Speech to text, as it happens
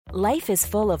Life is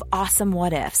full of awesome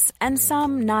what-ifs, and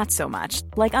some not so much,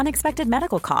 like unexpected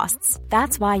medical costs.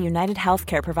 That's why United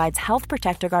Healthcare provides Health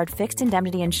Protector Guard fixed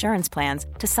indemnity insurance plans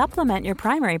to supplement your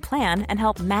primary plan and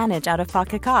help manage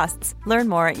out-of-pocket costs. Learn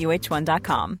more at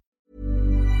uh1.com.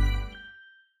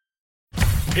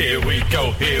 Here we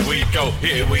go, here we go,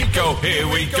 here we go, here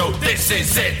we go, this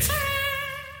is it!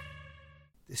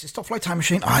 This is Top Flight Time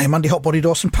Machine. I am Andy Hotbody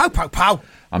Dawson. Pow, pow, pow!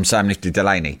 I'm Sam Nifty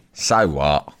Delaney. So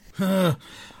what?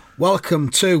 Welcome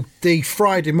to the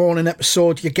Friday morning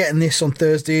episode. You're getting this on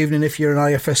Thursday evening if you're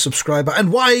an IFS subscriber.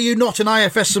 And why are you not an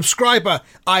IFS subscriber,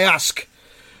 I ask?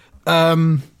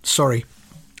 Sorry.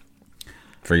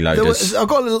 Freeloaders. I've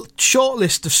got a little short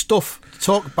list of stuff to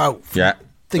talk about. Yeah.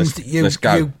 Things that you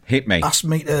Hit me. Asked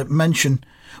me to mention.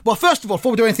 Well, first of all,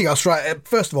 before we do anything else, right,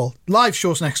 first of all, live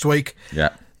shows next week.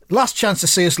 Yeah. Last chance to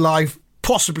see us live,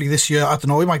 possibly this year. I don't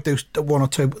know, we might do one or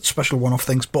two special one-off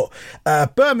things. But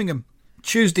Birmingham,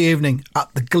 Tuesday evening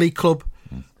at the Glee Club.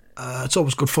 It's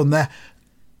always good fun there.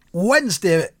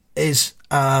 Wednesday is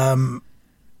Manchester,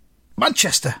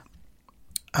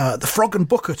 the Frog and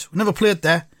Bucket. We've never played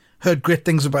there. Heard great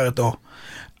things about it though.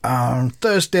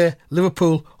 Thursday,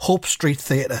 Liverpool, Hope Street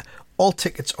Theatre. All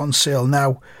tickets on sale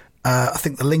now. I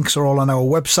think the links are all on our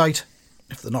website.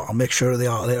 If they're not, I'll make sure they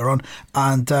are later on.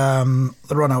 And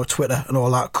they're on our Twitter and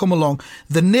all that. Come along.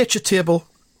 The Nature Table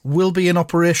will be in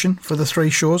operation for the three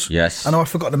shows. Yes. I know I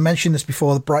forgot to mention this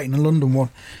before, the Brighton and London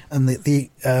one. And the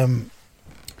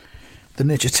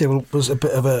Nature Table was a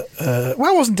bit of a...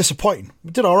 well, it wasn't disappointing.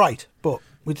 We did all right, but...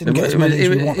 we didn't get as many as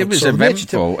we wanted. It was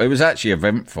eventful. It was actually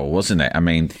eventful, wasn't it? I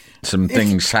mean, some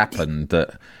things happened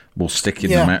that will stick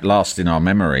in last in our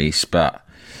memories, but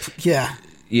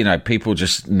you know, people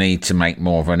just need to make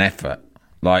more of an effort.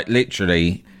 Like,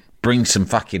 literally, bring some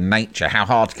fucking nature. How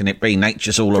hard can it be?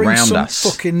 Nature's all around us. Bring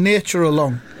some fucking nature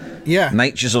along. Yeah,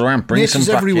 nature's all around. Bring Nature's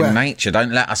some fucking everywhere. nature.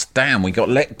 Don't let us down. We got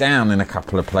let down in a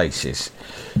couple of places.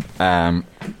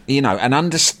 You know, and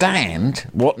understand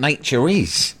what nature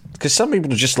is. Because some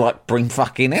people just like bring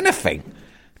fucking anything.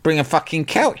 Bring a fucking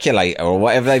calculator or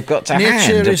whatever they've got to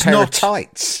hand. A pair of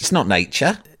tights. It's not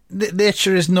nature.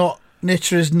 Nature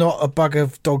is not a bag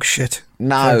of dog shit.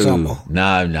 No, for example.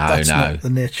 no. That's not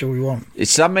the nature we want. It's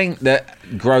something that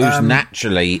grows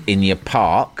naturally in your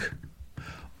park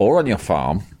or on your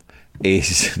farm.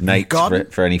 Is nature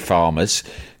for any farmers.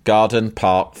 Garden,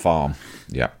 park, farm.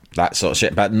 Yeah, that sort of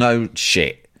shit. But no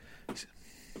shit.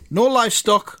 No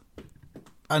livestock.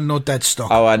 And no dead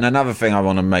stock. Oh, and another thing I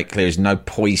want to make clear is no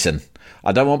poison.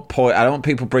 I don't want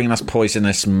people bringing us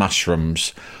poisonous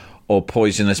mushrooms or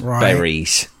poisonous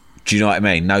berries. Do you know what I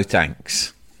mean? No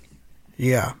thanks.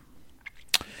 Yeah.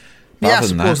 I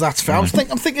suppose that's fair. I'm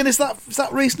thinking, is that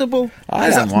reasonable?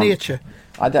 Is that nature?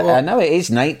 I know it is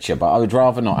nature, but I would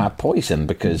rather not have poison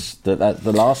because the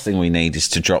last thing we need is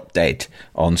to drop dead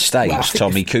on stage,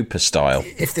 Tommy Cooper style.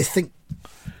 If they think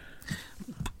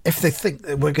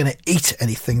that we're going to eat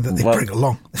anything that they bring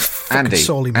along, they're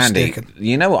sorely mistaken. Andy,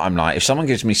 you know what I'm like? If someone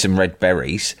gives me some red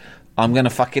berries, I'm going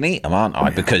to fucking eat them, aren't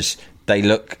I? Because they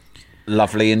look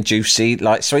lovely and juicy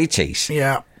like sweeties.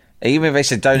 Yeah. Even if they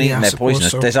said don't eat them, they're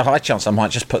poisonous, there's a high chance I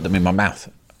might just put them in my mouth.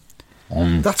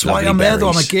 That's why I'm there, though.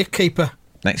 I'm a gatekeeper.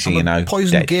 Next thing you know,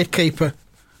 poison dead. Gatekeeper.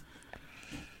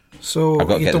 So I've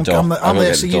got to get the door. I'm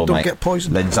there so you don't get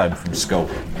poisoned. Lynn's home from school.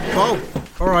 Oh,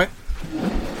 all right.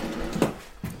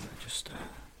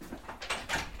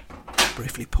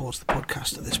 Briefly pause the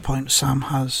podcast at this point. Sam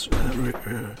has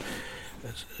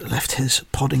left his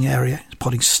podding area, his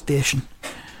podding station,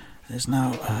 and is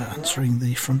now answering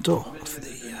the front door of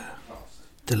the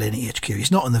Delaney HQ. He's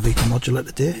not in the Vita Modular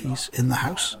today. He's in the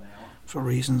house for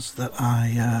reasons that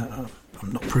I'm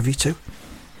not privy to.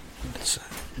 It's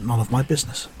none of my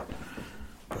business.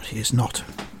 But he is not,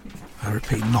 I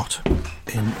repeat, not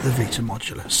in the Vita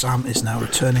Modular. Sam is now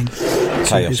returning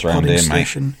to his podding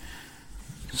station. Mate.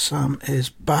 Sam is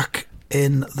back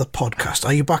in the podcast.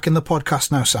 Are you back in the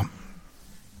podcast now, Sam?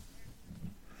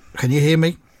 Can you hear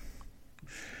me?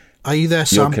 Are you there,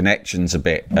 Sam? Your connection's a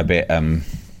bit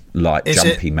like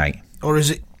jumpy, mate. Or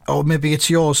is it? Or maybe it's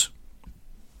yours.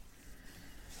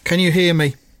 Can you hear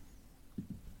me?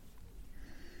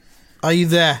 Are you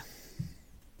there?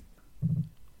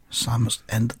 Sam has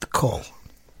ended the call.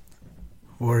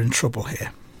 We're in trouble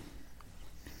here.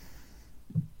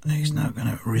 He's now going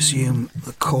to resume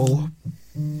the call.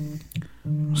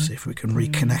 See if we can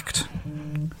reconnect.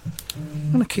 I'm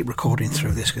going to keep recording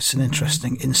through this because it's an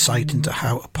interesting insight into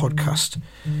how a podcast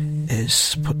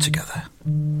is put together.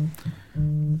 And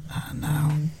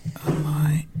now,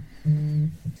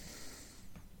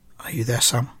 are you there,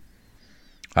 Sam?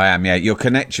 I am, yeah. Your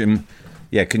connection...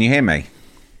 Yeah, can you hear me?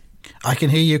 I can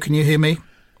hear you. Can you hear me?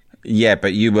 Yeah,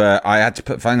 but you were... I had to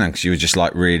put the phone down because you were just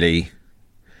like really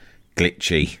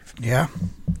glitchy. Yeah.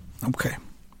 Okay.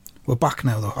 We're back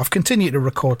now, though. I've continued to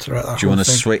record throughout that. Do you want to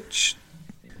thing. switch?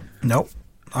 No.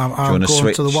 Do you want to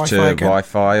switch to the Wi-Fi to again.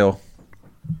 Wi-Fi or...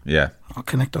 Yeah. I'll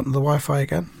connect onto the Wi-Fi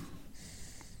again.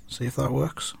 See if that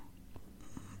works.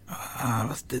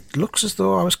 It looks as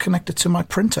though I was connected to my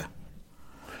printer.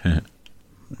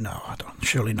 No, I don't.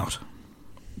 Surely not.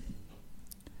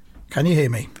 Can you hear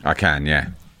me? I can, yeah.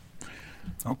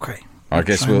 Okay. I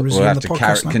guess we'll have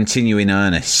to continue in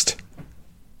earnest.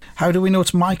 How do we know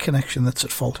it's my connection that's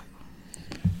at fault?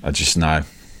 I just know.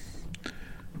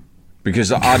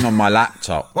 Because I'm on my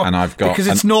laptop and I've got... Because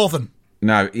it's northern.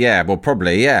 No, yeah, well,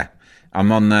 probably, yeah.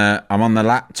 I'm on the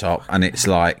laptop and it's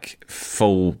like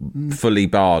fully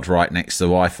barred right next to the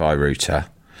Wi-Fi router.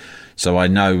 So I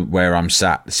know where I'm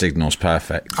sat. The signal's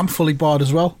perfect. I'm fully barred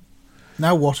as well.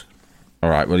 Now what? All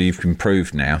right, well, you've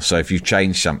improved now. So if you've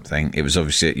changed something, it was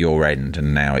obviously at your end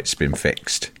and now it's been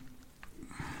fixed.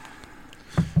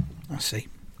 I see.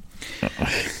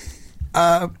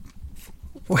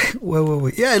 Where were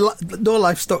we? Yeah, no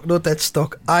livestock, no dead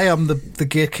stock. I am the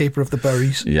gatekeeper of the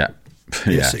berries. Yeah.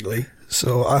 Basically. Yeah.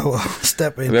 So I will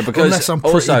step in. Yeah, because unless I'm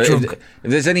pretty drunk.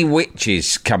 If there's any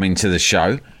witches coming to the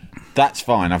show, that's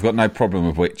fine. I've got no problem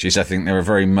with witches. I think they're a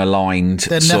very maligned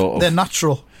They're natural. They're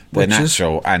witches.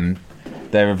 natural, and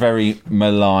they're a very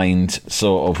maligned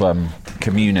sort of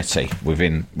community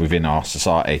within our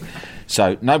society.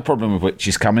 So no problem with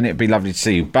witches coming. It'd be lovely to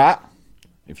see you. But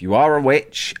if you are a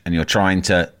witch and you're trying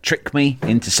to trick me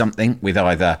into something with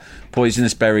either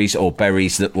poisonous berries or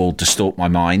berries that will distort my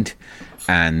mind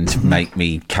and make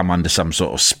me come under some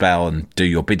sort of spell and do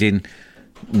your bidding,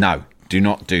 no, do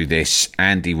not do this.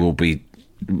 Andy will be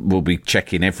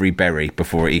checking every berry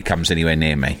before he comes anywhere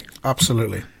near me.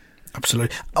 Absolutely.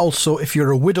 Also, if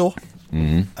you're a widow,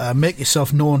 make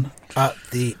yourself known at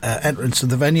the entrance of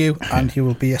the venue and you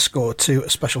will be escorted to a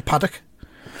special paddock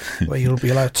where you'll be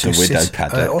allowed to sit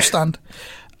or stand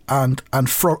and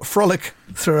frolic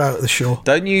throughout the show.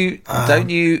 Don't you? I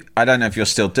don't know if you're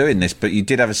still doing this, but you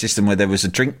did have a system where there was a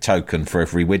drink token for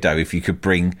every widow if you could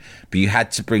bring, but you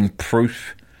had to bring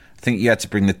proof. I think you had to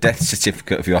bring the death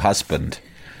certificate of your husband.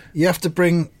 You have to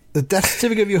bring the death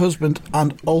certificate of your husband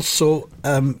and also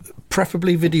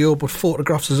preferably video, but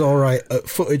photographs is all right,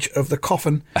 footage of the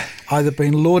coffin either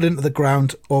being lowered into the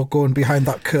ground or going behind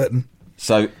that curtain.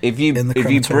 So if you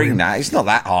bring that, it's not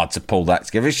that hard to pull that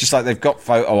together. It's just like they've got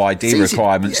photo ID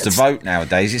requirements to vote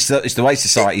nowadays. It's the way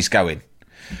society's going.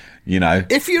 You know,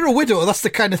 if you're a widow, that's the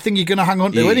kind of thing you're going to hang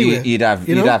on to anyway. You'd have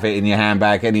it in your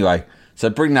handbag anyway. So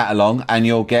bring that along, and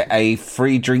you'll get a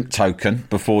free drink token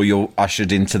before you're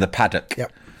ushered into the paddock.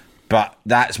 Yep. But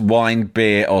that's wine,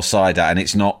 beer, or cider, and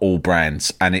it's not all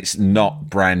brands, and it's not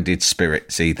branded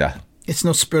spirits either. It's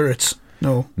not spirits.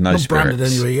 No, not branded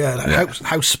anyway. Yeah,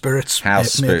 house spirits.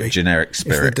 House spirit, maybe, generic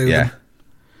spirit. Them.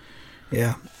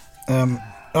 Yeah.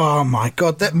 Oh my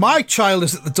God! My child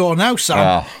is at the door now,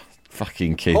 Sam. Oh,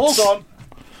 fucking kids! Hold on.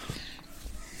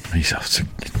 He's off to...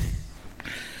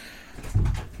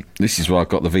 This is why I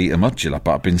got the Vita Modular,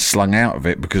 but I've been slung out of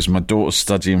it because my daughter's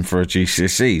studying for her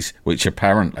GCSEs, which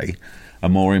apparently are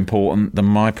more important than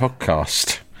my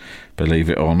podcast. Believe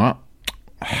it or not.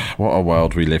 What a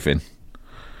world we live in.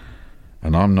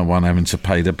 And I'm the one having to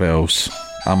pay the bills.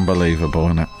 Unbelievable,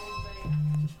 isn't it?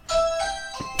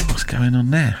 What's going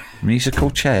on there? Musical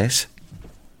chairs?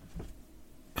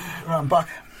 Right, I'm back.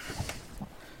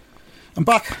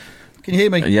 Can you hear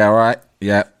me? Yeah, all right.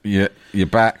 Yeah, you're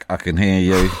back. I can hear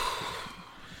you.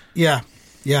 Yeah.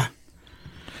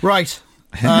 Right.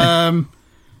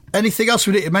 Anything else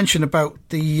we need to mention about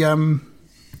the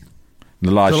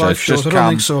live shows? Just I don't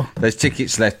think so. There's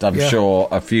tickets left, I'm sure.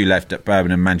 A few left at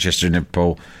Birmingham, Manchester and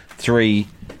Liverpool. 3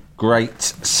 great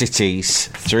cities.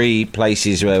 3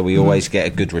 places where we always get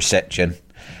a good reception.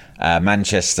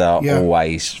 Manchester,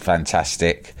 always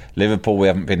fantastic. Liverpool, we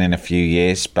haven't been in a few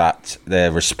years, but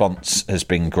their response has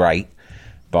been great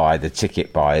by the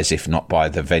ticket buyers, if not by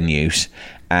the venues.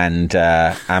 And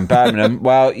Birmingham,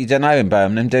 well, you don't know in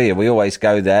Birmingham, do you? We always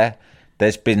go there.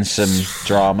 There's been some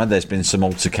drama. There's been some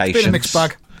altercations. It's been a mixed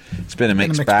bag. It's been a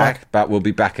mixed bag, but we'll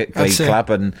be back at Glee Club.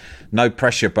 And no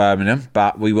pressure, Birmingham,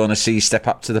 but we want to see you step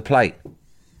up to the plate.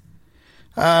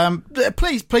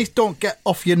 Please don't get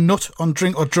off your nut on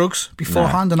drink or drugs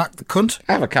beforehand and act the cunt.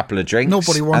 Have a couple of drinks.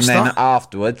 Nobody wants that. And then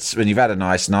afterwards, when you've had a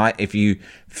nice night, if you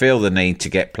feel the need to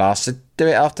get plastered, do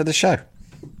it after the show.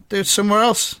 Do it somewhere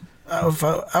else. Out of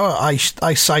our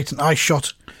eyesight and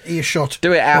earshot.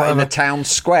 Do it out in the town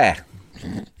square.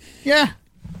 Yeah.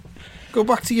 Go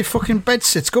back to your fucking bed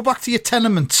sits. Go back to your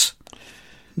tenements.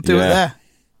 Do it there.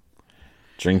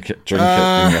 Drink it in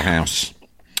your house.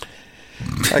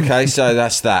 Okay, so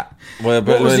that's that. We're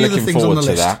looking forward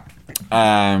to that.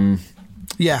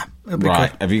 Yeah, it'll be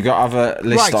right. good. Have you got other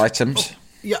list items?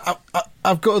 Yeah,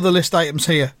 I've got other list items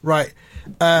here. Right.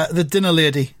 The dinner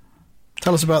lady.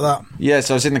 Tell us about that.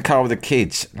 Yes, I was in the car with the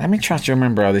kids. Let me try to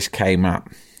remember how this came up.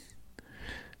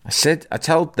 I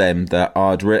told them that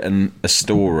I'd written a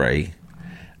story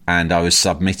and I was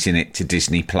submitting it to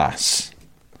Disney Plus.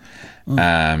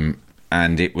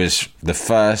 And it was the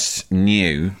first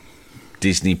new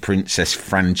Disney princess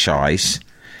franchise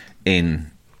in,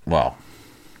 well,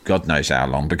 God knows how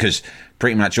long, because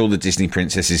pretty much all the Disney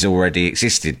princesses already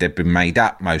existed. They've been made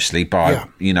up mostly by,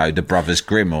 the Brothers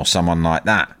Grimm or someone like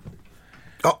that.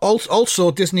 Also,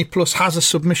 Disney Plus has a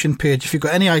submission page. If you've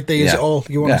got any ideas at all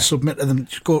you want to submit to them,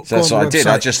 just go. So that's what I did.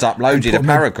 I just uploaded a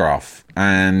paragraph,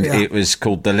 and it was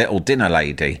called The Little Dinner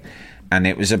Lady, and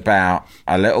it was about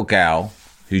a little girl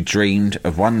who dreamed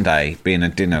of one day being a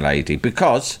dinner lady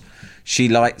because she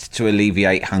liked to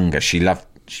alleviate hunger. She's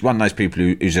one of those people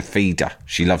who's a feeder.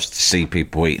 She loves to see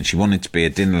people eat, and she wanted to be a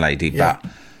dinner lady, but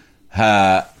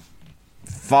her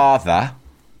father,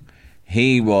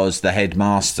 he was the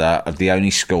headmaster of the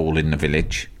only school in the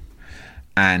village,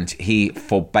 and he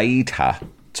forbade her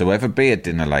to ever be a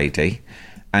dinner lady,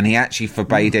 and he actually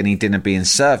forbade any dinner being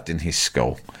served in his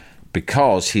school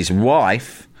because his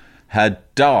wife had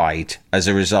died as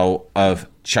a result of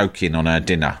choking on her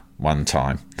dinner one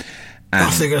time.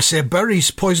 And they're going to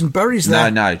say poisoned berries there.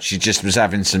 No, she just was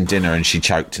having some dinner and she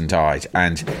choked and died.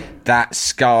 And that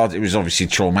scarred, it was obviously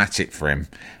traumatic for him.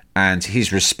 And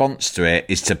his response to it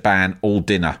is to ban all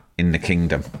dinner in the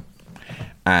kingdom.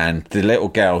 And the little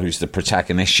girl who's the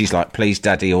protagonist, she's like, please,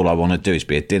 Daddy, all I want to do is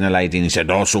be a dinner lady. And he said,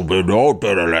 there shall be no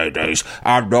dinner ladies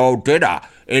and no dinner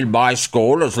in my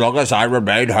school as long as I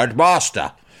remain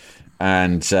headmaster.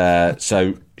 And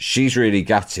so she's really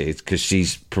gutted because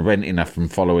she's preventing her from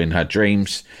following her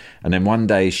dreams. And then one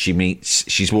day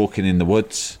she's walking in the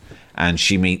woods and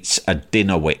she meets a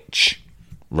dinner witch,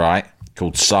 right?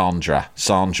 Called Sandra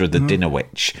the dinner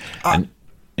witch. And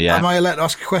am I allowed to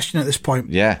ask a question at this point?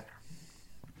 Yeah.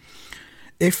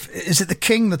 Is it the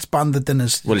king that's banned the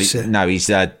dinners? Well, he's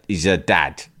a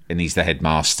dad and he's the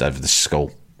headmaster of the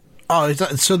school. Oh, is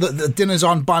that, so the dinners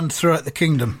aren't banned throughout the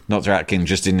kingdom? Not throughout the kingdom,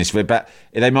 just in this way. But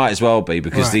they might as well be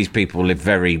because these people live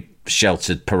very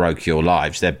sheltered parochial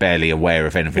lives. They're barely aware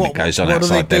of anything that goes on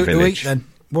outside their village.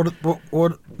 What do they do to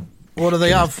eat then? What do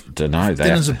they have? Don't know.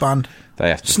 Dinners are banned. They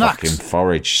have to fucking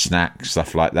forage, snacks,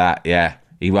 stuff like that. Yeah,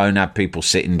 he won't have people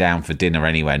sitting down for dinner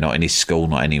anywhere. Not in his school,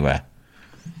 not anywhere.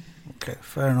 Okay,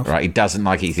 fair enough. Right, he doesn't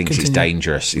like it. He thinks it's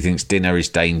dangerous. He thinks dinner is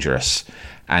dangerous,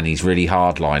 and he's really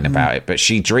hardline about it. But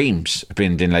she dreams of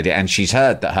being a dinner lady, and she's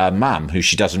heard that her mum, who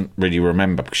she doesn't really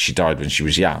remember because she died when she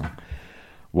was young,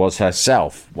 was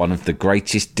herself one of the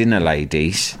greatest dinner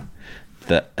ladies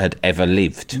that had ever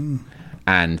lived.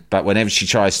 But whenever she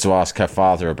tries to ask her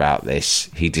father about this,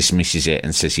 he dismisses it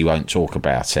and says he won't talk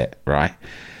about it, right?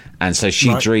 And so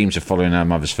she dreams of following her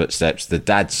mother's footsteps. The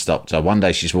dad stopped her. One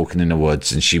day she's walking in the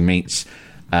woods and she meets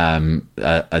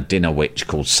a dinner witch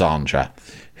called Sandra,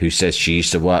 who says she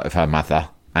used to work with her mother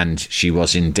and she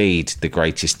was indeed the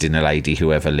greatest dinner lady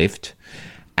who ever lived,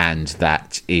 and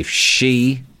that if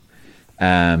she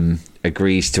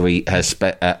agrees to eat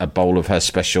a bowl of her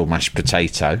special mashed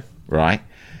potato, right,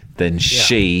 then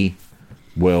she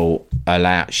will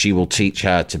teach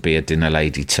her to be a dinner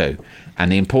lady too.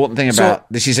 And the important thing about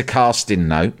this is a casting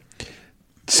note.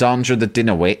 Sandra the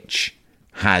dinner witch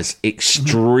has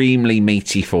extremely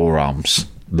meaty forearms,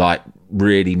 like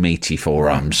really meaty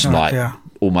forearms,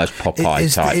 almost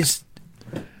Popeye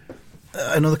type.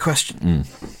 Another question.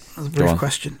 Another brief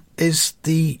question. Is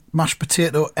the mashed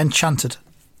potato enchanted?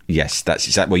 Yes, that's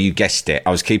exactly. Well, you guessed it.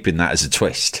 I was keeping that as a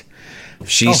twist.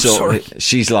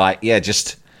 She's like,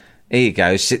 just here you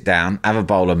go, sit down, have a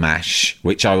bowl of mash,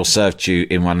 which I will serve to you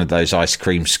in one of those ice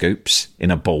cream scoops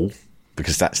in a bowl,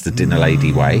 because that's the dinner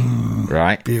lady way,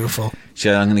 right? Beautiful.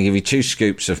 So I'm going to give you 2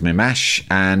 scoops of my mash,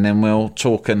 and then we'll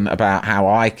talk about how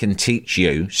I can teach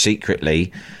you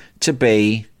secretly to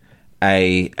be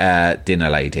a dinner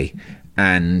lady.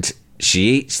 And she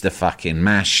eats the fucking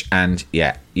mash, and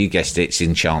you guessed it, it's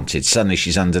enchanted. Suddenly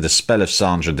she's under the spell of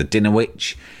Sandra the dinner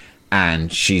witch,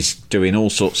 and she's doing all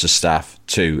sorts of stuff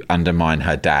to undermine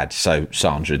her dad, so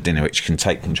Sandra dinner witch can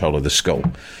take control of the school.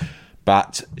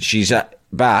 But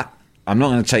I'm not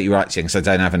going to take you right to it because I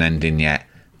don't have an ending yet.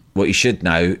 What you should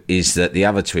know is that the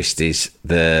other twist is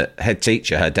the head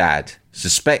teacher, her dad,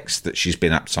 suspects that she's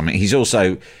been up to something. He's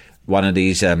also one of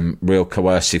these real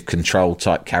coercive control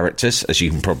type characters, as you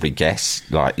can probably guess.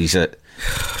 Like he's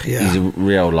He's a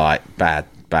real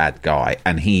bad guy,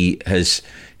 and he's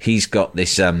got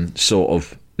this sort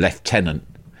of lieutenant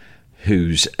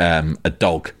who's a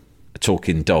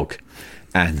talking dog,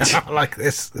 and I like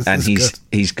this and is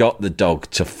he's got the dog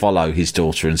to follow his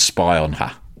daughter and spy on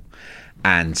her.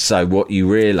 And so what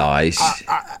you realise...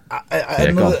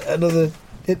 another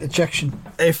interjection.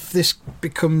 If this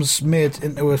becomes made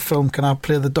into a film, can I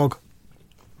play the dog?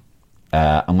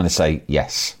 I'm going to say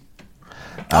yes.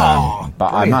 But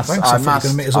I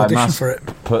must for it.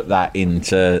 put that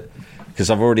into...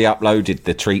 Because I've already uploaded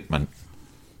the treatment,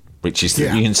 which is... You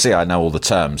can see I know all the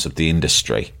terms of the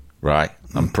industry, right?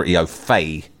 I'm pretty au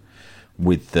fait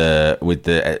with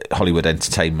the Hollywood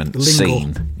entertainment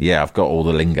scene. Yeah, I've got all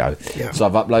the lingo. Yeah. So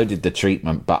I've uploaded the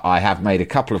treatment, but I have made a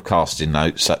couple of casting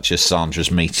notes, such as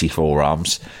Sandra's meaty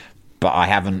forearms, but I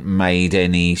haven't made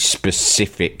any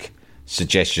specific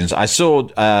suggestions. I saw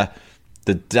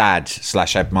the dad /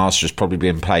 headmaster is probably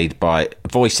being played by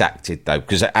voice acted, though,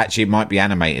 because actually it might be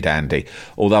animated, Andy.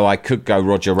 Although I could go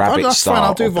Roger Rabbit that's style. Fine,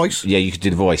 I'll do voice. Yeah, you could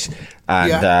do the voice.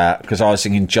 And because I was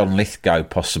thinking John Lithgow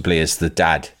possibly as the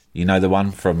dad. You know the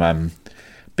one from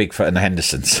Bigfoot and the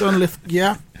Hendersons? John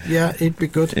Lithgow, yeah, he'd be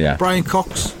good. Yeah. Brian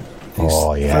Cox. He's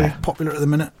very popular at the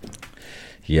minute.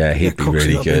 Yeah, he'd be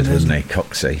really good, wouldn't he?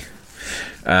 Coxie.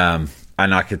 And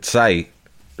I could say,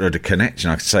 or the connection,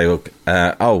 I could say,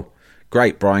 oh,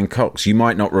 great, Brian Cox. You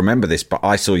might not remember this, but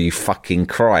I saw you fucking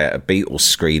cry at a Beatles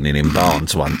screening in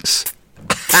Barnes once.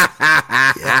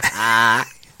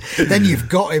 Then you've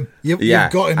got him. You've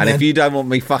got him. And then. if you don't want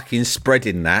me fucking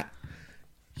spreading that,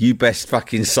 you best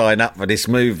fucking sign up for this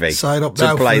movie. Sign up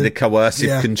to play the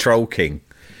coercive control king.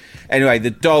 Anyway, the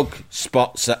dog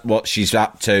spots what she's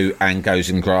up to and goes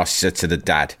and grasses her to the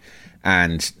dad.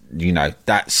 And,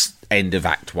 that's end of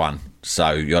Act 1.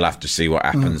 So you'll have to see what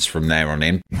happens from there on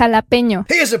in. Jalapeño.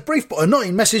 Here's a brief but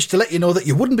annoying message to let you know that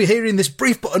you wouldn't be hearing this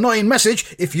brief but annoying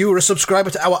message if you were a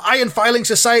subscriber to our Iron Filing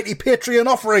Society Patreon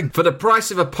offering. For the price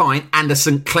of a pint and a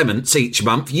St. Clement's each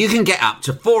month, you can get up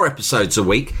to 4 episodes a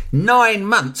week, 9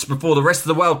 months before the rest of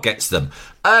the world gets them.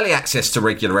 Early access to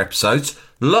regular episodes,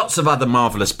 lots of other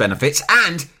marvellous benefits,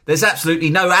 and there's absolutely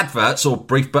no adverts or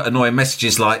brief but annoying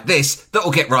messages like this that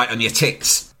will get right on your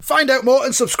tits. Find out more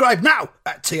and subscribe now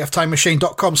at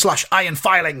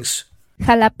tftimemachine.com/ironfilings.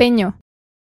 Jalapeño.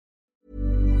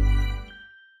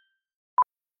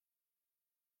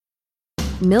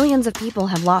 Millions of people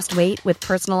have lost weight with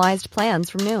personalized plans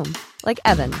from Noom. Like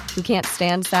Evan, who can't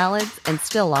stand salads and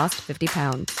still lost 50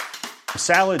 pounds.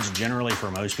 Salads generally for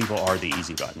most people are the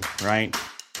easy button, right?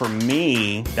 For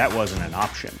me, that wasn't an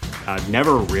option. I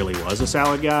never really was a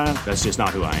salad guy. That's just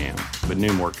not who I am. But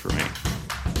Noom worked for me.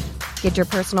 Get your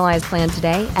personalized plan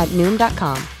today at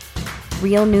Noom.com.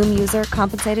 Real Noom user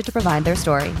compensated to provide their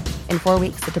story. In 4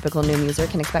 weeks, the typical Noom user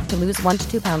can expect to lose 1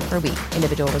 to 2 pounds per week.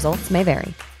 Individual results may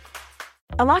vary.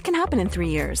 A lot can happen in 3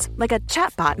 years, like a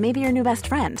chatbot may be your new best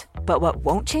friend. But what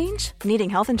won't change?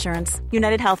 Needing health insurance.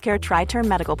 United Healthcare Tri-Term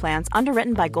Medical Plans,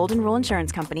 underwritten by Golden Rule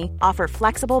Insurance Company, offer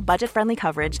flexible, budget-friendly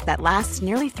coverage that lasts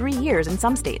nearly 3 years in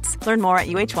some states. Learn more at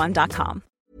uh1.com.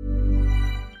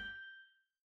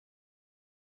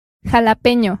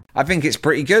 Jalapeño. I think it's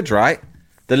pretty good, right?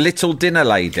 The Little Dinner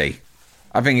Lady.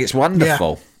 I think it's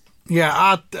wonderful.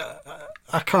 Yeah,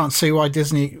 I can't see why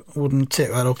Disney wouldn't take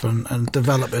that up and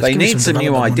develop it. They need some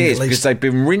new ideas because they've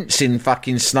been rinsing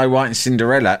fucking Snow White and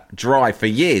Cinderella dry for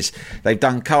years. They've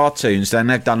done cartoons, then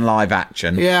they've done live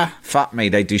action. Yeah. Fuck me,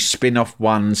 they do spin-off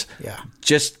ones. Yeah.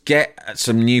 Just get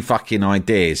some new fucking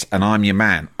ideas and I'm your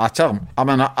man. I tell them,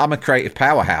 I'm a creative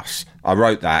powerhouse. I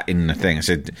wrote that in the thing. I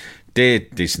said, "Dear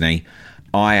Disney,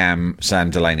 I am Sam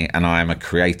Delaney and I am a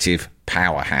creative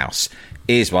powerhouse.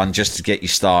 Here's one just to get you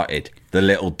started. The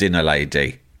Little Dinner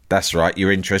Lady." That's right,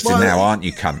 you're interested now, aren't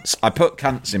you, cunts? I put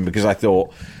cunts in because I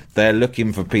thought they're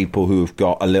looking for people who've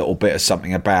got a little bit of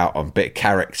something about them, a bit of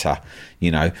character,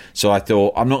 So I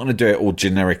thought, I'm not going to do it all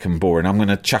generic and boring. I'm going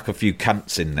to chuck a few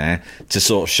cunts in there to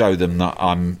sort of show them that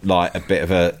I'm like a bit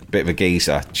of a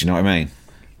geezer. Do you know what I mean?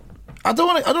 I don't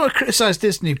want to criticise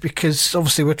Disney because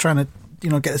obviously we're trying to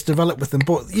get this developed with them.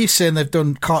 But you're saying they've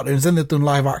done cartoons, then they've done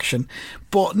live action,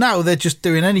 but now they're just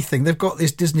doing anything. They've got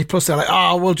this Disney Plus. They're like,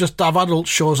 we'll just have adult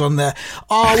shows on there.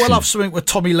 We'll have something with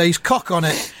Tommy Lee's cock on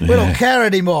it. We don't care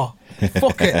anymore.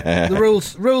 Fuck it.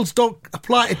 The rules don't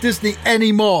apply to Disney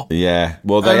anymore. Yeah,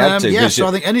 well they had to. So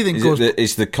I think anything goes.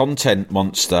 It's the content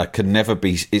monster can never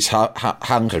be. Its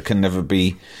hunger can never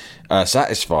be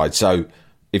satisfied. So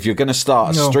if you're going to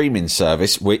start a streaming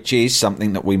service, which is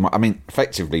something that we might... I mean,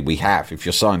 effectively we have. If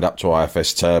you're signed up to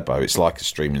IFS Turbo, it's like a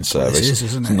streaming service. It is,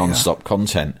 isn't it? It's non-stop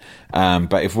content.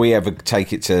 But if we ever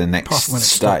take it to the next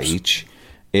stage,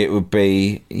 it would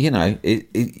be,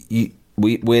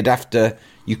 we'd have to.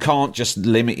 You can't just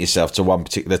limit yourself to one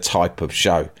particular type of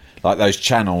show, like those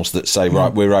channels that say,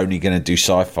 right, we're only going to do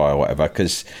sci-fi or whatever,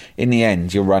 because in the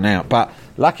end you'll run out. But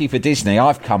lucky for Disney,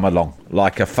 I've come along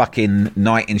like a fucking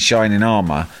knight in shining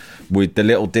armour with the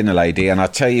little dinner lady, and I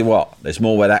tell you what, there's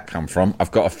more where that come from.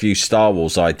 I've got a few Star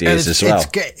Wars ideas as well.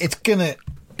 It's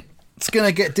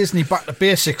gonna get Disney back to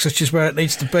basics, which is where it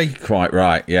needs to be. Quite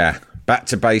right, yeah. Back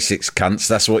to basics, cunts.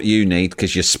 That's what you need,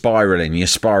 because you're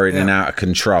spiralling out of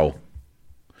control.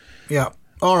 Yeah.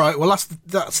 All right. Well,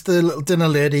 that's the little dinner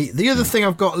lady. The other thing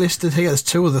I've got listed here, there's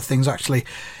two other things actually.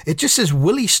 It just says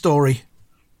Willy story.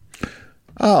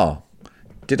 Oh,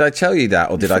 did I tell you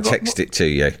that, or did I text it to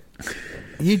you?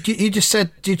 You just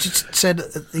said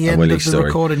at the end of the story.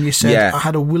 Recording, you said I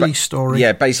had a Willy story.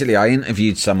 Yeah, basically I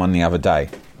interviewed someone the other day.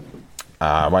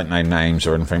 I won't name names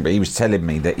or anything, but he was telling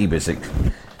me that he was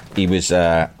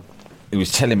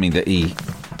telling me that he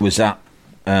was at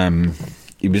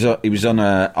he was on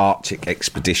an Arctic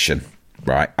expedition,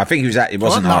 right? I think he was at. It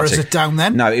wasn't Arctic. Is it down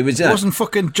then? No, it was. It wasn't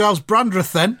fucking Giles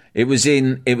Brandreth then. It was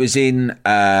in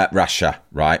Russia,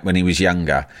 right, when he was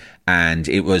younger. And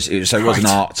it wasn't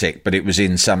Arctic, but it was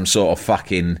in some sort of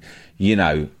fucking,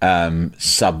 sub-zero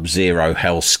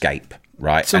hellscape,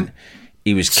 right? And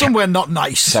he was somewhere not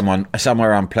nice,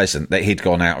 somewhere unpleasant that he'd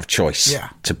gone out of choice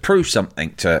to prove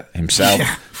something to himself,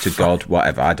 to God,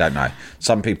 whatever. I don't know.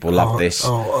 Some people love this.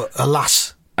 Oh,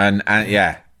 alas! And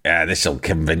this will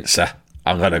convince her.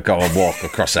 I'm going to go and walk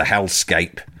across a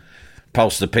hellscape.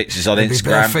 Post the pictures on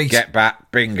Instagram. Get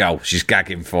back, bingo. She's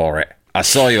gagging for it. I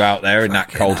saw you out there in that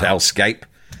cold hellscape,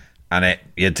 and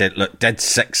you did look dead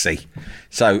sexy.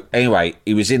 So anyway,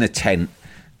 he was in a tent,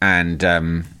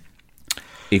 and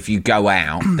if you go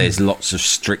out, there's lots of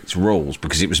strict rules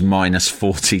because it was minus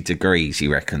 40 degrees, he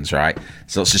reckons, right?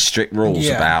 There's lots of strict rules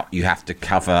about you have to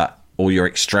cover all your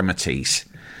extremities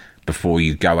before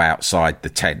you go outside the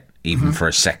tent, even for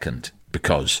a second,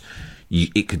 because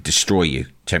it could destroy you,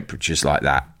 temperatures like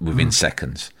that, within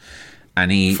seconds. And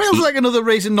he feels like another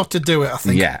reason not to do it, I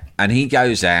think. Yeah, and he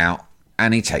goes out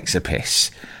and he takes a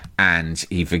piss, and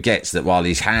he forgets that while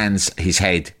his hands, his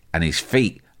head and his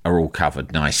feet are all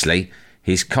covered nicely,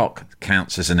 his cock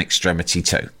counts as an extremity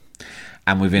too.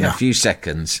 And within a few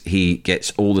seconds, he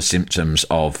gets all the symptoms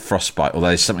of frostbite, although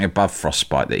there's something above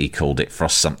frostbite that he called it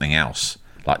frost something else,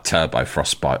 like turbo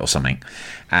frostbite or something,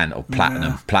 or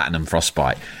platinum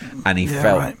frostbite. And he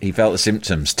felt the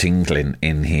symptoms tingling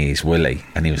in his willy,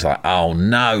 and he was like, "Oh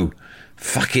no,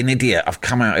 fucking idiot! I've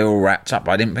come out here all wrapped up.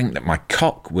 I didn't think that my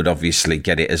cock would obviously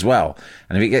get it as well.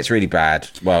 And if it gets really bad,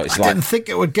 well, I didn't think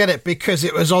it would get it because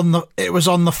it was on the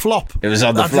flop. It was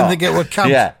on the flop. I didn't think it would count.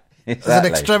 Yeah, exactly. As an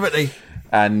extremity.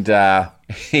 And I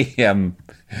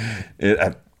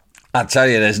tell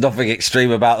you, there's nothing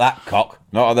extreme about that cock.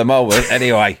 Not at the moment,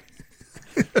 anyway.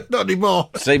 Not anymore.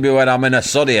 See me when I'm in a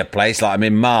sunnier place, like I'm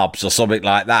in Marbs or something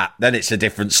like that. Then it's a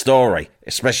different story,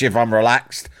 especially if I'm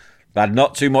relaxed. I've had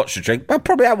not too much to drink, but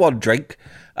probably had one drink.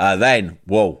 Then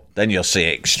you'll see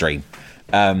it extreme.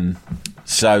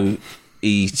 So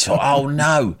he thought, oh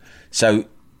no. So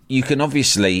you can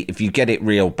obviously, if you get it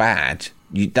real bad,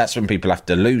 that's when people have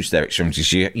to lose their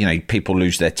extremities. People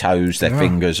lose their toes, their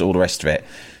fingers, all the rest of it.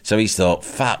 So he's thought,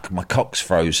 fuck, my cock's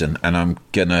frozen and I'm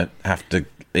going to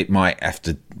it might have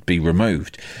to be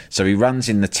removed. So he runs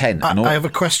in the tent. I have a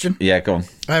question. Yeah, go on.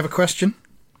 I have a question.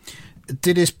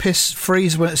 Did his piss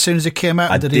freeze as soon as it came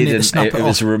out? Or did he need to snap it off? It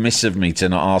was remiss of me to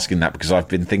not asking that because I've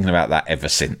been thinking about that ever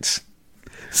since.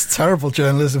 It's terrible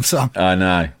journalism, Sam. I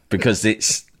know, because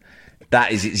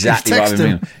that is exactly what I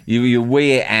mean. You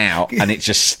wee it out and it's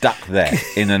just stuck there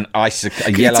in a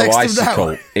yellow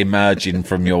icicle emerging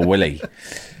from your willy.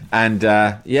 And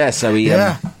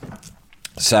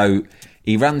so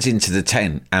he runs into the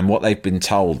tent, and what they've been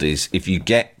told is if you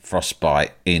get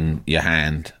frostbite in your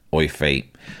hand or your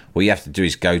feet, what you have to do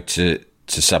is go to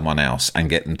someone else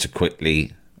and get them to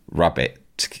quickly rub it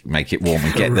to make it warm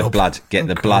and get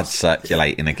the blood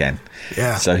circulating again.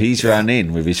 Yeah. So he's run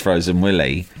in with his frozen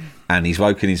willy, and he's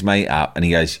woken his mate up, and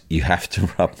he goes, "You have to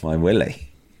rub my willy."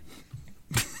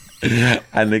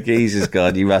 And the geezer's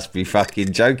gone, "You must be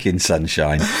fucking joking,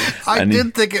 sunshine." I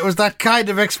didn't think it was that kind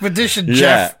of expedition,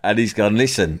 Jeff. Yeah, and he's gone,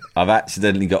 "Listen, I've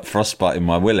accidentally got frostbite in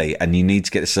my willy, and you need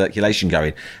to get the circulation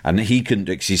going." And he couldn't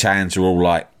do it because his hands were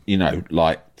all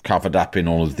like covered up in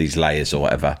all of these layers or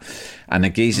whatever. And the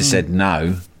geezer said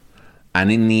no.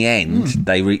 And in the end,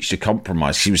 they reached a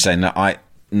compromise. She was saying that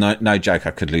no joke,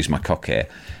 I could lose my cock here.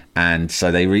 And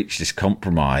so they reached this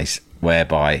compromise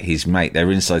whereby his mate, they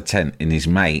were inside the tent, and his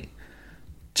mate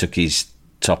took his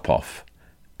top off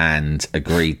and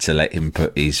agreed to let him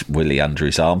put his willy under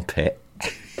his armpit.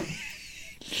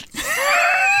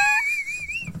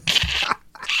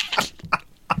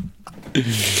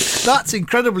 That's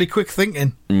incredibly quick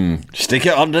thinking. Stick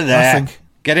it under there.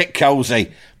 Get it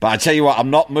cosy. But I tell you what, I'm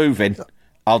not moving.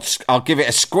 I'll give it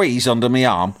a squeeze under my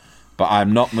arm, but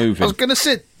I'm not moving. I was going to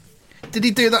say, did he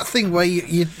do that thing where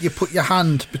you put your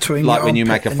hand between like your when you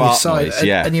make a fart noise,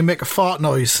 yeah, and you make a fart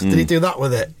noise? Did he do that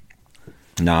with it?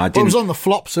 No, I didn't. Well, it was on the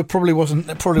flop, so it probably wasn't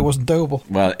doable.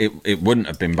 Well, it wouldn't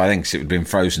have been by then because it would have been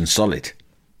frozen solid.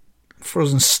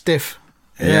 Frozen stiff.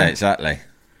 Yeah, exactly.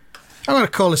 I'm going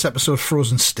to call this episode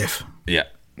Frozen Stiff. Yeah.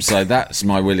 So that's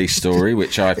my Willie story,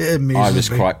 which I was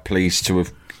quite pleased to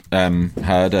have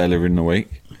heard earlier in the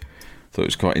week. Thought it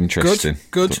was quite interesting.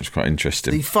 Good. Thought it was quite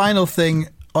interesting. The final thing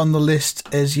on the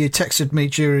list is you texted me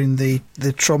during the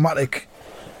traumatic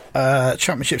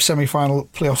championship semi-final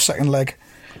playoff second leg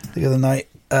the other night.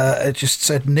 It just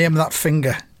said, name that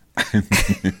finger.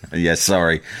 Yeah,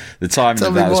 sorry. The time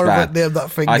Tell that me was more bad. about name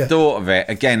that finger. I thought of it.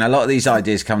 Again, a lot of these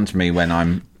ideas come to me when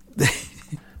I'm...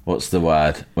 what's the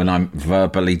word? When I'm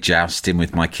verbally jousting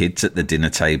with my kids at the dinner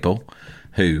table,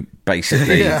 who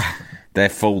basically their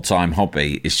full-time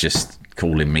hobby is just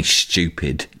calling me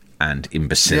stupid and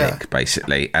imbecilic,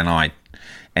 basically. And I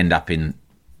end up in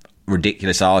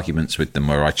ridiculous arguments with them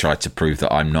where I try to prove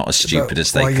that I'm not as stupid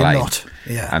as they claim. Not.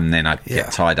 Yeah. And then I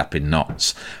get tied up in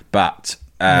knots. But...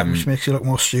 which makes you look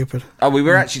more stupid. Oh, we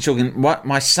were actually talking...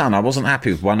 my son, I wasn't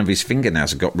happy with one of his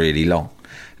fingernails that got really long.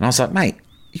 And I was like, mate,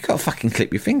 you got to fucking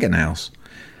clip your fingernails.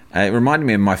 It reminded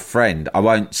me of my friend. I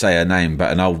won't say her name,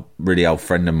 but an really old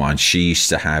friend of mine. She used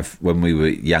to have, when we were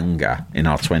younger, in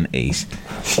our 20s,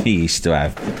 she used to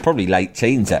have, probably late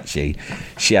teens actually,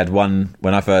 she had one,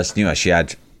 when I first knew her, she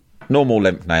had normal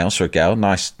length nails for a girl,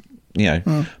 nice,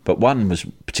 but one was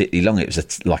particularly long. It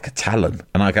was like a talon.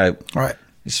 And I go, right.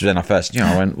 This is when I first knew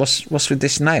her. I went, what's with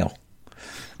this nail?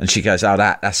 And she goes, oh,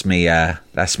 that's me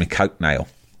coke nail.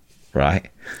 Right?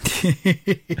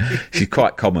 She's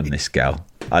quite common, this girl.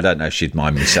 I don't know if she'd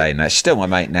mind me saying that. She's still my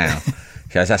mate now.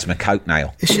 She goes, that's my coke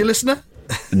nail. Is she a listener?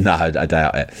 No, I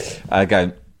doubt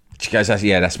it. She goes,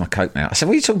 that's my coke nail. I said,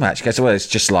 what are you talking about? She goes, well, it's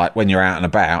just like when you're out and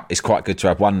about, it's quite good to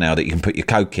have one nail that you can put your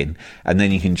coke in, and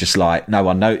then you can just no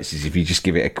one notices if you just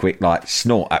give it a quick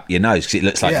snort up your nose, because it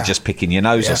looks like you're just picking your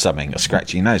nose or something, or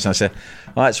scratching your nose. And I said,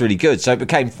 well, that's really good. So it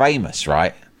became famous,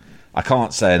 right? I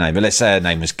can't say her name, but let's say her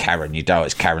name was Karen. You know,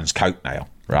 it's Karen's coke nail,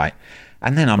 right?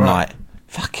 And then I'm like,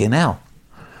 fucking hell.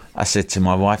 I said to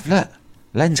my wife, look,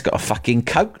 Len's got a fucking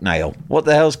coke nail. What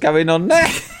the hell's going on there?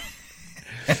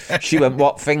 She went,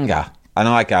 what finger? And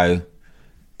I go,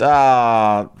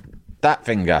 that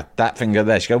finger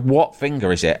there. She goes, what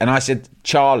finger is it? And I said,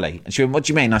 Charlie. And she went, what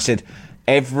do you mean? I said,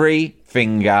 every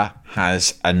finger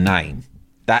has a name.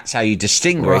 That's how you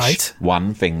distinguish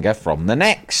one finger from the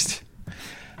next.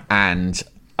 And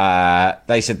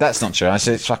they said, that's not true. I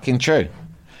said, it's fucking true.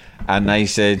 And they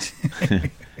said,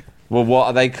 well, what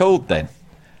are they called then?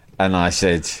 And I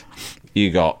said,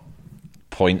 you got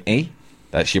pointy.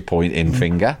 That's your pointing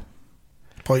finger.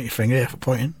 Pointy finger, yeah, for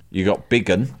pointing. You got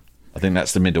big un. I think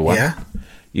that's the middle one. Yeah.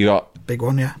 You got... Big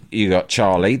one, yeah. You got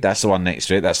Charlie. That's the one next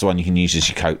to it. That's the one you can use as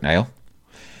your coat nail.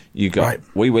 You got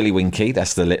Wee Willie Winky.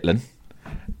 That's the little one.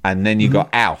 And then you got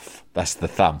Alf. That's the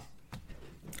thumb.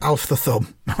 Alf the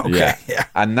thumb. Okay, yeah.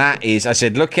 And that is... I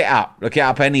said, look it up. Look it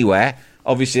up anywhere.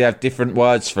 Obviously, they have different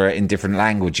words for it in different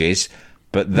languages.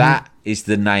 But that is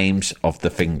the names of the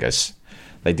fingers.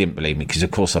 They didn't believe me because,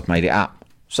 of course, I've made it up.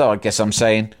 So I guess I'm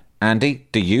saying, Andy,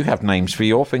 do you have names for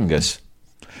your fingers?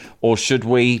 Or should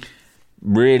we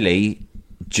really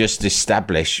just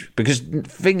establish... Because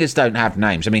fingers don't have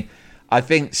names. I mean, I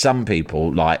think some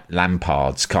people, like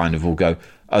Lampards, kind of will go,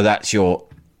 oh, that's your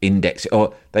index.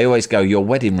 Or they always go, your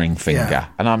wedding ring finger. Yeah.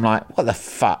 And I'm like, what the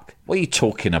fuck? What are you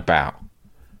talking about?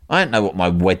 I don't know what my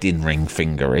wedding ring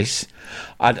finger is.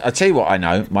 I tell you what I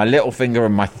know, my little finger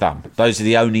and my thumb. Those are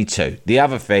the only two. The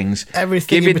other things,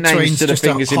 everything giving in between, names to the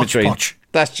fingers in between, potch.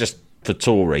 That's just for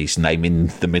Tories naming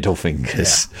the middle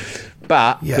fingers. Yeah.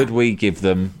 But could we give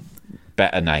them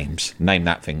better names? Name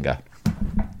that finger.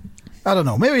 I don't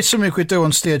know. Maybe it's something we could do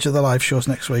on stage of the live shows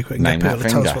next week. We can get people to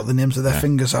tell us what the names of their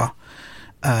fingers are.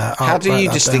 How do you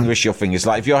distinguish your fingers?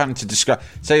 Like if you're having to describe,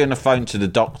 say you're on the phone to the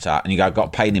doctor and you go, I've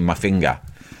got pain in my finger.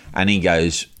 And he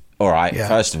goes, all right,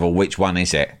 first of all, which one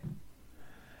is it?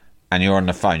 And you're on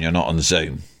the phone, you're not on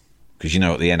Zoom. Because you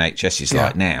know what the NHS is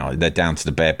like now. They're down to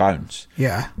the bare bones.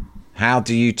 Yeah. How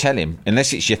do you tell him?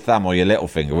 Unless it's your thumb or your little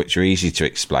finger, which are easy to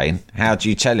explain. How do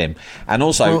you tell him? And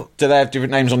also, do they have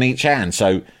different names on each hand?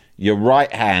 So your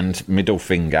right hand middle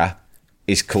finger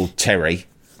is called Terry.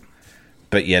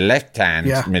 but your left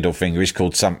hand middle finger is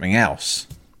called something else.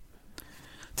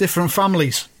 Different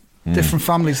families. Different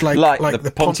families, like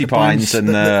the Pontypines and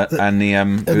the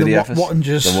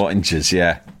Wattingers. The Wattingers,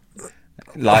 yeah.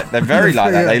 Like, they're very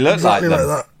like that. They look exactly like them.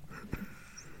 Like that.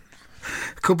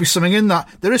 Could be something in that.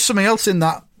 There is something else in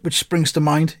that which springs to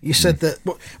mind. You said that.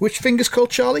 Which finger's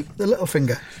called Charlie? The little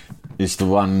finger. It's the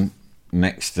one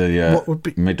next to your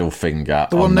middle finger.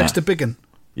 The one next to Big 'Un.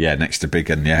 Yeah, next to Big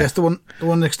 'Un. Yeah. Yes, the one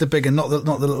next to Big 'Un, not the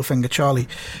little finger. Charlie.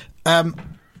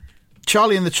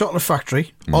 Charlie in the Chocolate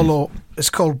Factory. Although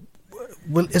it's called.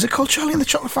 Well, is it called Charlie in the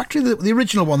Chocolate Factory? The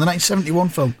original one, the 1971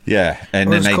 film. Yeah,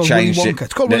 and then they changed it.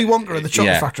 It's called Willy Wonka in the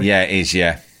Chocolate Factory. Yeah, it is.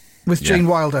 Yeah, with Gene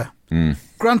Wilder.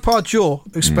 Grandpa Joe,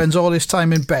 who spends all his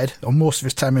time in bed, or most of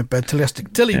his time in bed,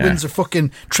 till he wins a fucking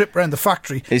trip around the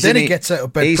factory. Then he gets out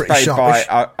of bed pretty sharpish. He's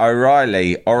played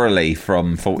by O'Reilly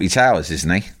from Fawlty Towers, isn't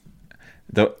he?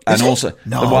 Isn't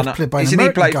he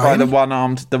played by the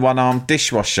one-armed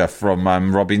dishwasher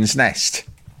from Robin's Nest?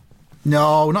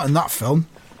 No, not in that film.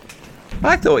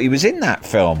 I thought he was in that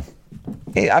film.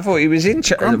 I thought he was in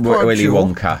Willy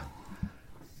Wonka.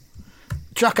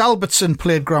 Jack Albertson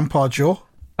played Grandpa Joe.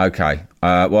 Okay.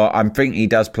 Well, I think he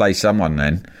does play someone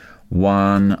then.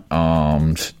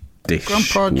 One-armed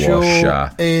dishwasher. Grandpa Joe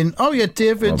in... Oh, yeah,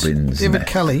 David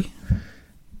Kelly.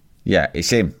 Yeah, it's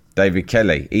him. David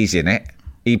Kelly. He's in it.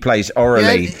 He plays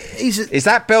O'Reilly. Yeah, is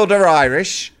that builder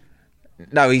Irish?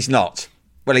 No, he's not.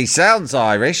 Well, he sounds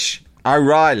Irish.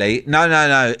 O'Reilly.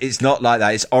 No. It's not like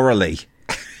that. It's O'Reilly.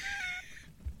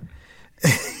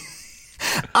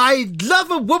 I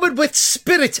love a woman with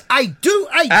spirit. I do.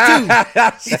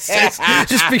 He says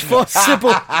just before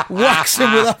Sybil whacks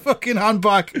him with a fucking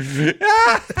handbag.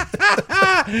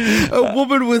 A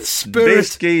woman with spirit.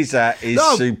 This geezer is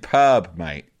superb,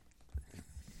 mate.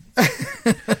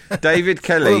 David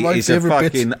Kelly is a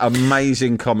fucking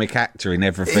amazing comic actor in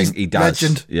everything he does.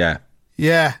 Legend.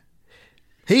 Yeah.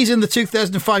 He's in the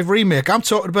 2005 remake. I'm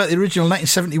talking about the original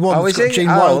 1971. Oh, is he? Gene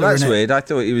Wilder that's weird. I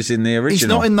thought he was in the original. He's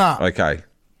not in that. Okay.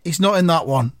 He's not in that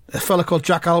one. A fella called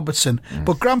Jack Albertson.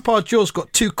 But Grandpa Joe's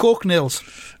got 2 coke nails.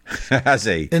 Has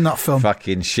he? In that film.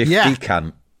 Fucking shifty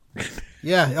cunt.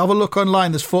 Yeah, have a look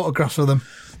online. There's photographs of them.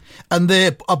 And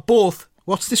they are both...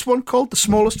 What's this one called? The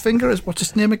smallest finger? What's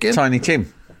his name again? Tiny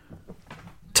Tim.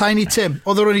 Tiny Tim.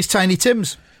 Oh, they're on his Tiny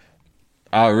Tims.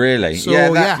 Oh, really? So,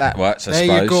 that works, I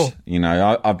suppose. You go. You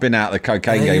know, I've been out of the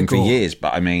cocaine game for years,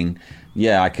 but I mean,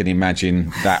 I can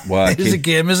imagine that working. It is a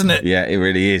game, isn't it? Yeah, it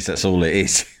really is. That's all it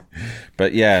is.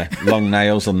 But yeah, long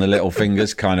nails on the little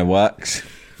fingers kind of works.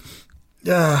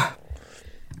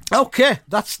 Okay,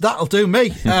 that'll do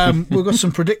me. We've got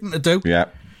some predicting to do. Yeah.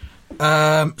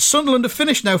 Sunderland have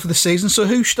finished now for the season, so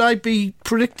who should I be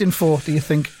predicting for, do you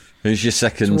think? Who's your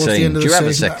second team? Do you have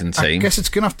a second team? I guess it's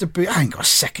going to have to be... I ain't got a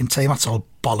second team. That's all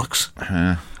bollocks.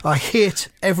 I hate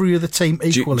every other team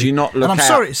equally. Do you not look and I'm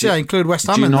sorry to say I include West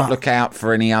Ham in that. Do you not look out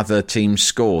for any other team's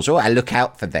scores? Oh, I look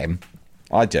out for them.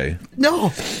 I do.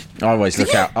 No. I always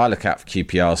look out. I look out for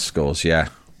QPR's scores, yeah.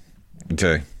 I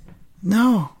do.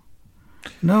 No.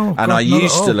 And God, I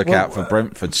used to look out for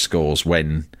Brentford's scores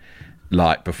when...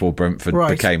 Like before Brentford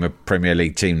became a Premier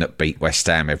League team that beat West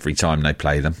Ham every time they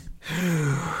play them.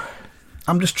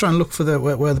 I'm just trying to look for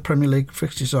where the Premier League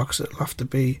fixtures are, because it'll have to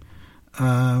be...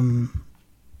 I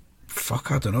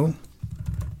don't know.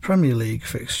 Premier League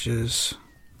fixtures...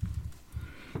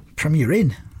 Premier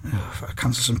Inn. Oh, I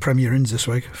cancel some Premier Inns this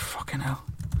week. Fucking hell.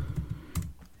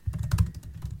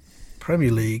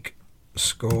 Premier League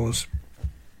scores.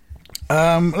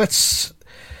 Let's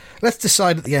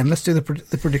decide at the end. Let's do the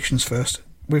predictions first.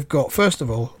 First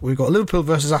of all, we've got Liverpool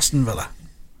versus Aston Villa.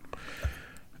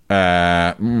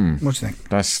 What do you think?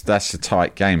 That's a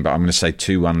tight game, but I'm going to say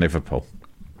 2-1 Liverpool.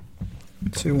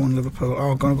 2-1 Liverpool.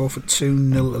 Oh, I'm going to go for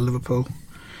 2-0 to Liverpool.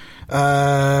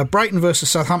 Brighton versus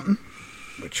Southampton,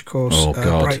 which of course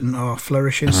Brighton are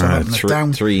flourishing. Southampton are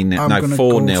down.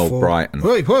 4-0 Brighton.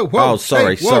 Whoa. Oh,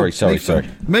 sorry.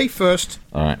 Me first.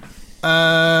 All right.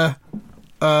 2-0.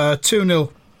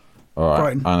 All right.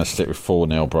 Brighton. I'm going to stick with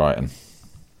 4-0 Brighton.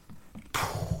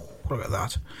 Look at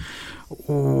that.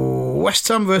 West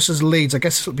Ham versus Leeds. I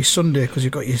guess it'll be Sunday because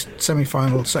you've got your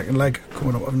semi-final second leg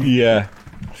coming up, haven't you? Yeah.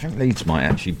 I think Leeds might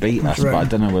actually beat us, but I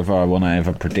don't know whether I want to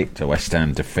ever predict a West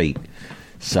Ham defeat.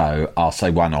 So I'll say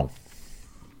 1-0.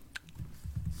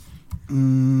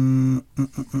 I'm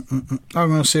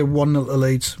going to say 1-0 to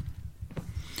Leeds.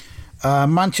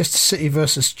 Manchester City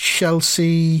versus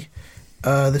Chelsea.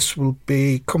 This will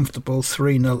be comfortable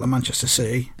 3-0 to Manchester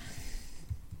City.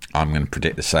 I'm going to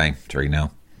predict the same,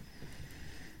 3-0.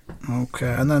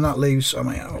 Okay, and then that leaves,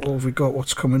 what have we got?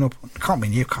 What's coming up? It can't be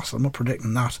Newcastle, I'm not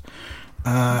predicting that.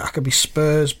 I could be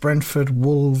Spurs, Brentford,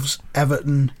 Wolves,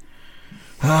 Everton,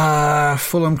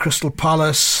 Fulham, Crystal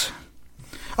Palace.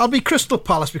 I'll be Crystal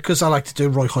Palace because I like to do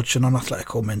Roy Hodgson on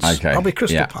Atletico Minsk. Okay. I'll be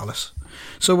Crystal Palace.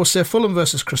 So we'll say Fulham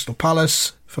versus Crystal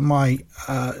Palace for my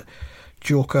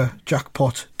Joker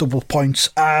jackpot double points.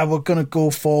 We're going to go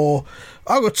for...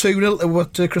 I'll go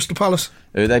 2-0 to Crystal Palace.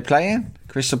 Who are they playing?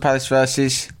 Crystal Palace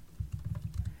versus...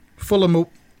 Fulham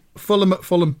at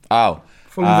Fulham. Oh.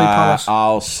 Fulham v Palace.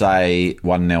 I'll say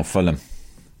 1-0 Fulham.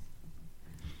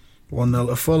 1-0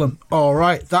 to Fulham. All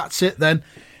right, that's it then.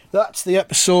 That's the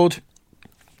episode.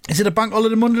 Is it a bank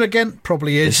holiday Monday again?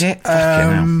 Probably is. Is it?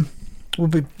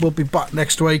 We'll be back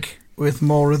next week with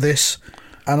more of this,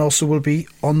 and also we'll be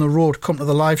on the road. Come to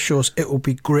the live shows. It will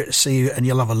be great to see you, and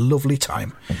you'll have a lovely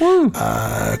time.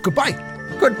 Goodbye.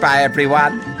 Goodbye,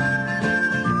 everyone.